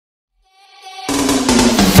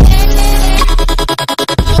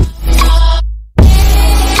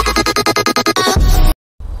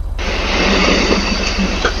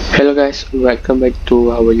guys, welcome back to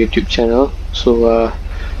our YouTube channel.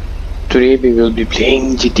 Today we will be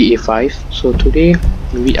playing GTA 5. So today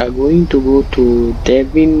we are going to go to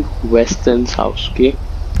Devin Weston's house. Okay,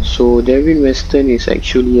 so Devin Weston is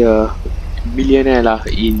actually a billionaire lah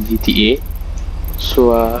in GTA.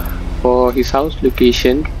 For his house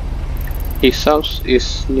location, his house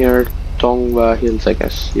is near Tongva Hills, I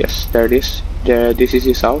guess. Yes, there it is. This is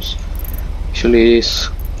his house. Actually, it's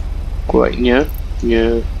quite near.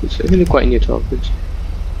 Yeah, it's really quite near to office.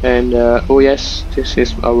 And oh yes, this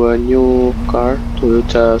is our new car,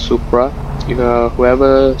 Toyota Supra.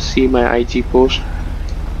 Whoever see my IG post,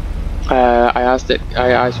 I asked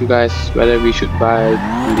you guys whether we should buy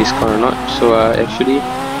this car or not. So actually,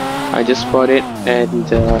 I just bought it, and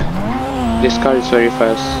this car is very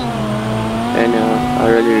fast, and I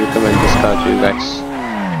really recommend this car to you guys.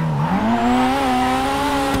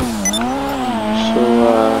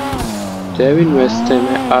 Devin Weston,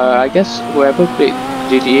 I guess whoever played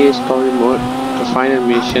GTA Story Mode, the final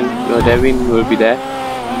mission, Devin will be there.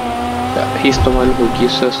 He's the one who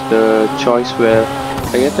gives us the choice where,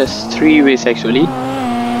 I guess there's 3 ways actually,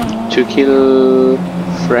 to kill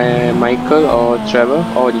Michael or Trevor,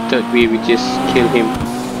 or the 3rd way, which is kill him.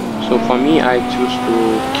 So for me, I choose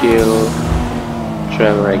to kill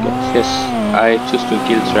Trevor, I guess. Yes, I choose to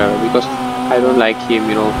kill Trevor because I don't like him,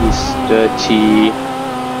 he's dirty.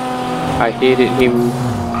 I hated him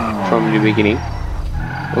from the beginning.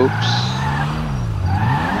 Oops.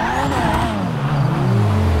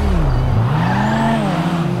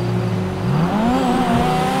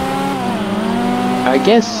 I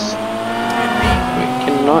guess we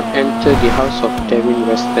cannot enter the house of Devin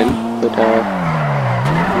Weston, but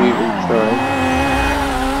we will try.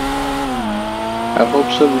 I hope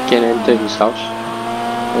so we can enter his house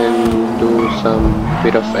and do some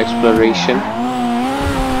bit of exploration.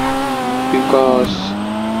 Because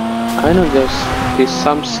I know there's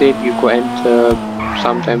some said you go enter,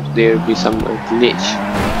 sometimes there will be some glitch,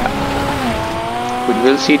 but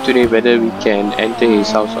we'll see today whether we can enter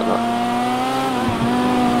his house or not.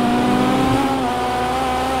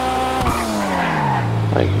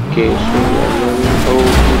 Okay, so we are running.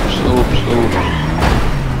 Oops.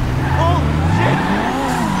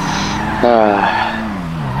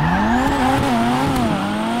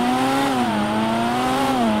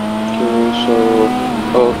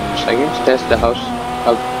 I guess that's the house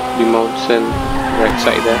up the mountain, right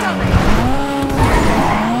side there.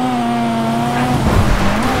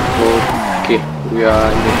 Okay, we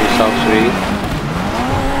are in this house already.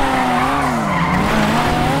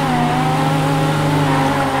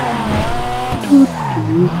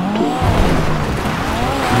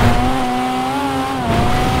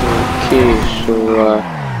 Okay, so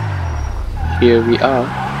here we are,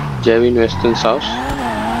 Devin Weston's house.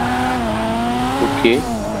 Okay.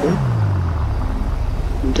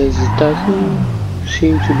 There doesn't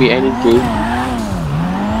seem to be any gate.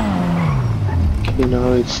 Okay,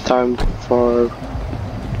 now it's time for...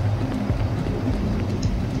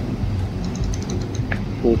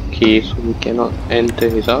 Okay, so we cannot enter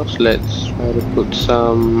his house. Let's try to put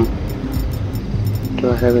some...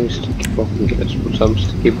 Do I have any sticky bomb? Okay, let's put some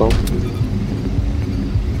sticky bomb.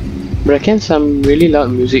 But I can some really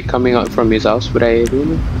loud music coming out from his house, but I don't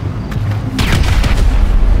know.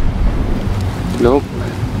 Nope,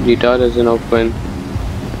 the door doesn't open.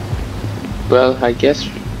 Well, I guess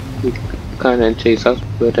we can't enter his house,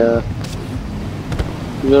 but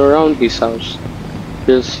we're around his house.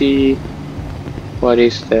 We'll see what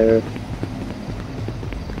is there.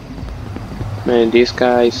 Man, this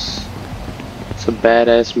guy's a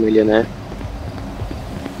badass millionaire.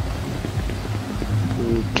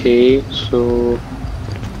 Okay, so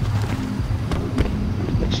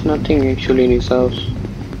there's nothing actually in his house.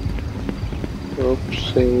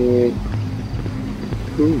 Oops. Ooh,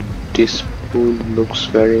 this pool looks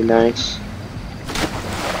very nice.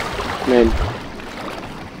 Man,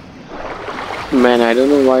 I don't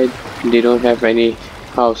know why they don't have any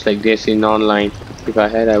house like this in online. If I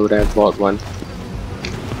had, I would have bought one.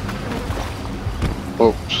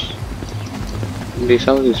 Oops. This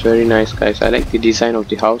house is very nice, guys. I like the design of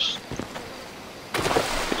the house.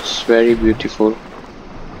 It's very beautiful.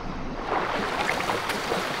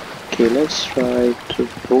 Okay, let's try to...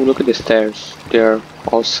 Oh, look at the stairs. They are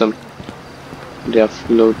awesome. They are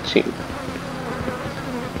floating.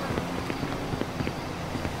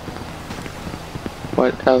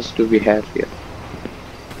 What else do we have here?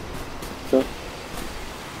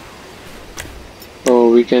 Oh,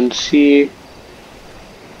 we can see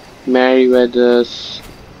Merryweather's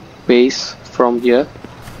base from here,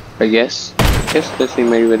 I guess. Yes, that's the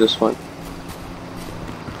Merryweather's one.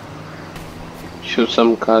 shoot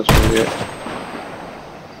some cars from here.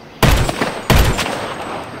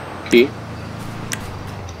 Okay.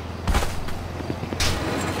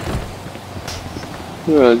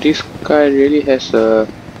 Well, this guy really has a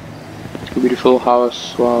beautiful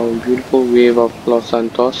house. Wow, beautiful wave of Los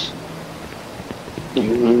Santos.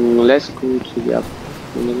 Let's go to the up.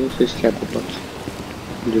 Let's just check what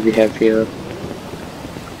do we have here.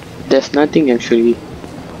 There's nothing actually.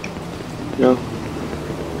 No.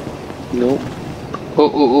 No.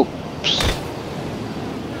 Oh, oops.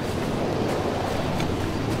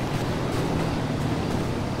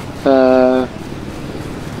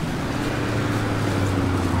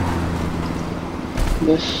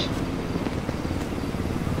 This.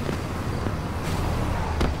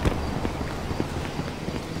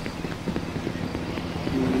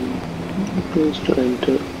 Place to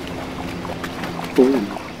enter.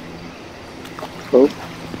 Oh.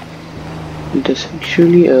 There's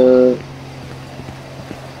actually a.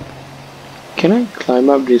 Can I climb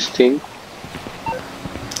up this thing?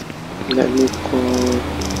 Let me call.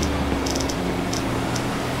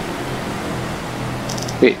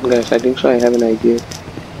 Wait, guys, I think so. I have an idea.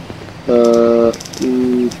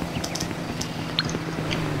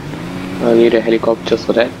 I need a helicopter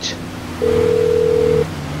for that.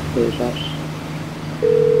 Where's us?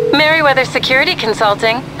 Merriweather Security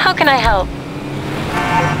Consulting. How can I help?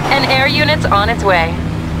 An air unit's on its way.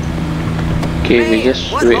 Okay, we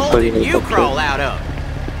just wait for the helicopter. You crawl out of?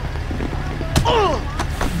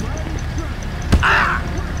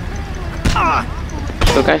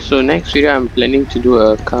 So guys, so next video I'm planning to do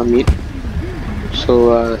a car meet.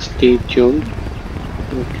 So stay tuned.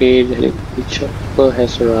 Okay, the chopper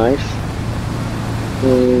has arrived.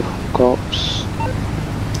 Oh, cops.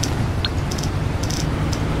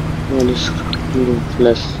 Oh, this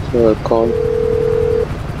let's call.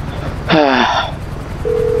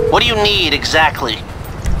 What do you need exactly?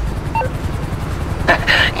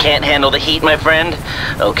 Can't handle the heat, my friend?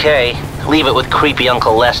 Okay, leave it with creepy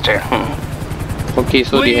Uncle Lester. Okay,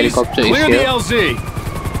 so the helicopter is here. Clear the LZ.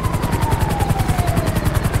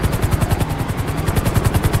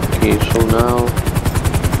 Okay, so now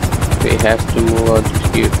we have to move out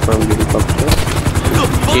here from the helicopter.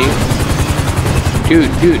 Okay. Dude,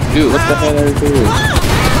 what the hell are you doing?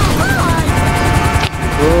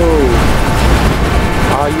 Whoa.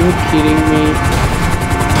 Are you kidding me?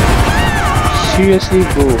 Seriously,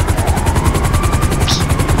 bro?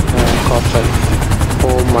 Cops are...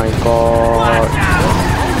 Oh my god.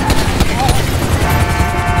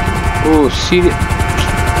 Oh, serious?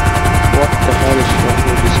 What the hell is wrong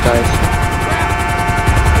with these guys?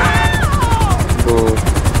 Bro.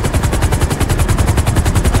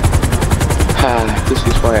 This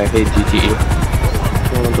is why I hate GTA.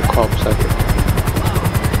 One of the cops are here.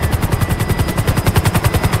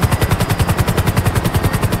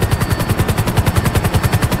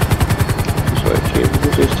 So actually,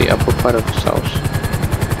 this is the upper part of this house.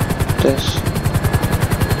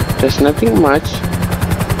 There's nothing much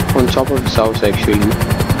on top of this house actually.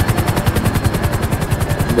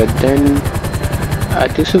 But then I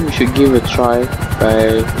think so we should give it a try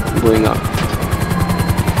by going up.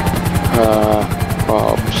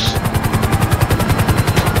 Cops.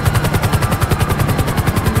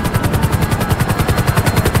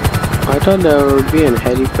 I thought there would be an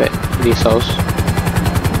helipad in this house,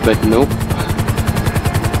 but nope.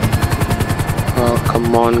 Oh,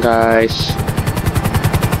 come on guys.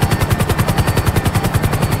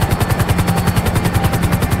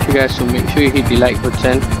 Okay guys, so make sure you hit the like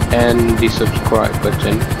button and the subscribe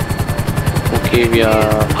button. Okay, we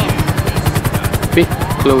are a bit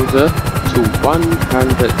closer to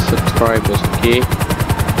 100 subscribers, okay?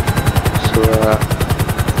 So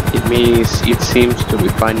it seems to be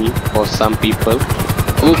funny for some people.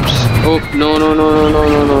 Oops, oh, no,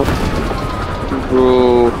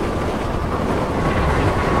 bro.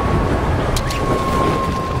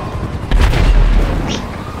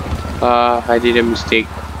 I did a mistake.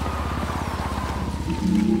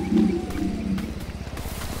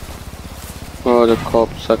 Oh, the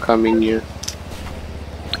cops are coming here.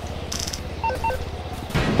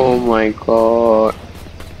 Oh my god.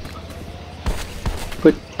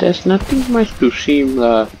 But there's nothing much to see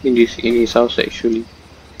in his house actually.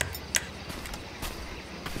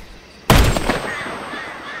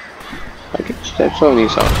 I guess that's all in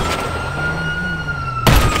his house.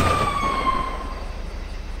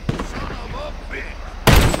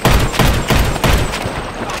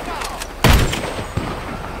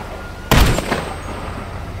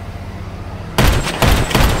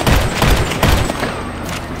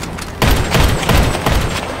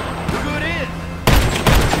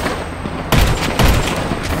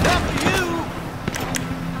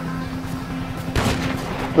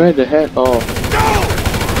 Where the hell? Oh.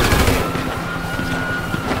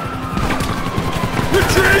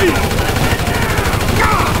 Retreat!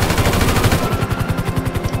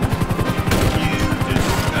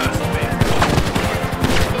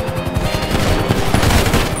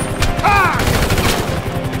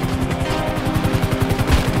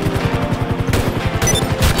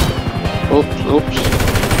 Oops.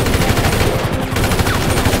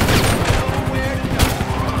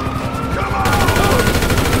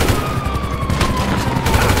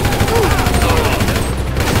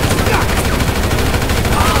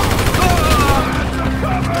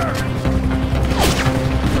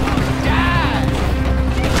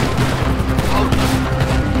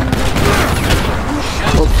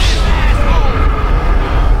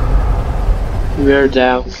 We're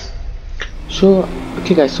down. So,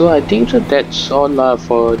 okay guys, so I think so that's all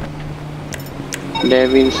for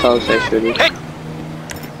Devin's house actually.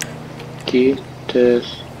 Okay,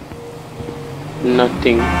 there's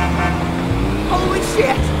nothing Holy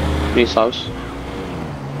shit! in his house.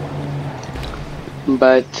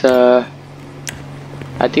 But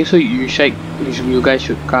I think so you guys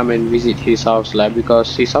should come and visit his house, like,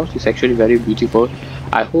 because his house is actually very beautiful.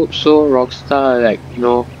 I hope so Rockstar, like, you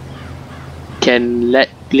know, can let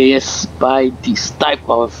players buy this type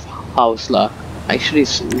of house lah. Actually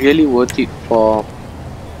it's really worth it for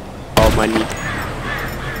our money,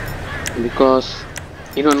 because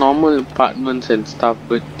you know, normal apartments and stuff,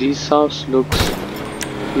 but this house looks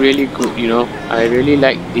really good, you know. I really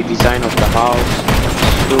like the design of the house,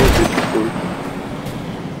 so beautiful.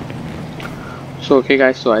 So okay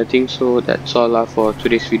guys, so I think so that's all for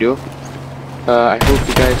today's video. I hope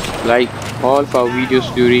you guys like all of our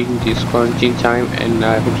videos during this quarantine time, and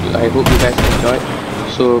I hope you guys enjoyed.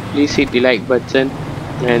 So please hit the like button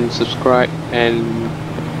and subscribe, and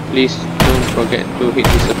please don't forget to hit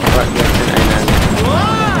the subscribe button, and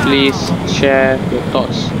please share your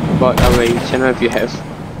thoughts about our channel. If you have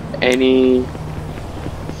anything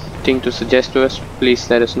to suggest to us, please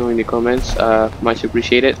let us know in the comments. Much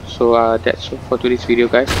appreciated. So that's all for today's video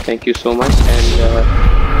guys. Thank you so much, and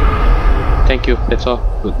thank you. That's all.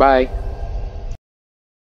 Goodbye.